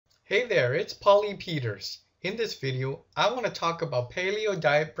Hey there, it's Paulee Peters. In this video, I want to talk about paleo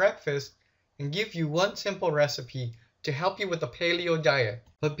diet breakfast and give you one simple recipe to help you with the paleo diet.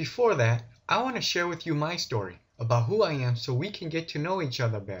 But before that, I want to share with you my story about who I am so we can get to know each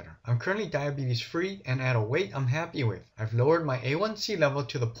other better. I'm currently diabetes free and at a weight I'm happy with. I've lowered my A1C level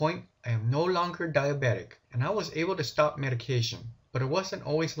to the point I am no longer diabetic, and I was able to stop medication. But it wasn't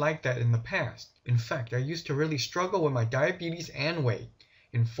always like that in the past. In fact, I used to really struggle with my diabetes and weight.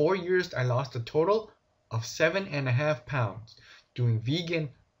 In 4 years, I lost a total of 7.5 pounds. Doing vegan,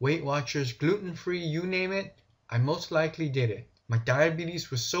 Weight Watchers, gluten-free, you name it, I most likely did it. My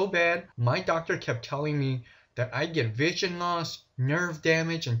diabetes was so bad, my doctor kept telling me that I'd get vision loss, nerve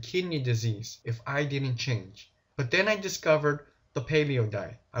damage, and kidney disease if I didn't change. But then I discovered the paleo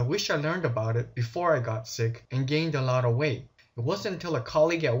diet. I wish I learned about it before I got sick and gained a lot of weight. It wasn't until a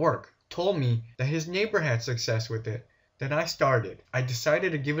colleague at work told me that his neighbor had success with it that I started. I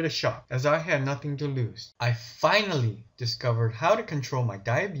decided to give it a shot as I had nothing to lose. I finally discovered how to control my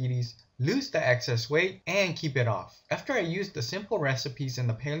diabetes, lose the excess weight, and keep it off. After I used the simple recipes in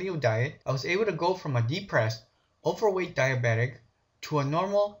the paleo diet, I was able to go from a depressed, overweight diabetic to a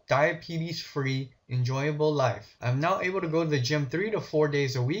normal, diabetes-free, enjoyable life. I'm now able to go to the gym 3 to 4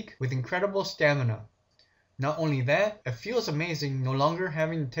 days a week with incredible stamina. Not only that, it feels amazing no longer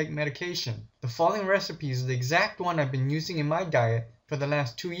having to take medication. The following recipe is the exact one I've been using in my diet for the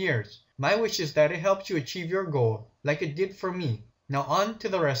last 2 years. My wish is that it helps you achieve your goal like it did for me. Now on to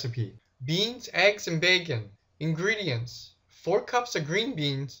the recipe. Beans, eggs, and bacon. Ingredients: 4 cups of green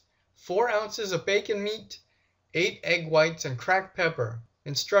beans, 4 ounces of bacon meat, 8 egg whites, and cracked pepper.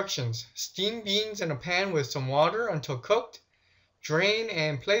 Instructions: steam beans in a pan with some water until cooked. Drain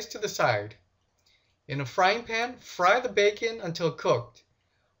and place to the side. In a frying pan, fry the bacon until cooked.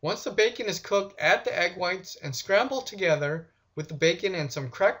 Once the bacon is cooked, add the egg whites and scramble together with the bacon and some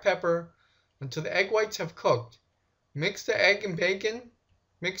cracked pepper until the egg whites have cooked. Mix the egg and bacon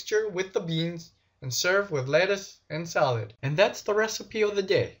mixture with the beans and serve with lettuce and salad. And that's the recipe of the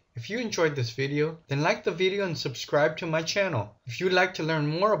day. If you enjoyed this video, then like the video and subscribe to my channel. If you'd like to learn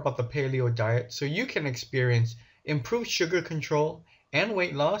more about the paleo diet so you can experience improved sugar control and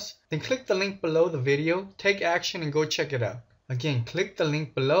weight loss, then click the link below the video, take action, and go check it out. Again, click the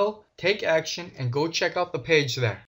link below, take action, and go check out the page there.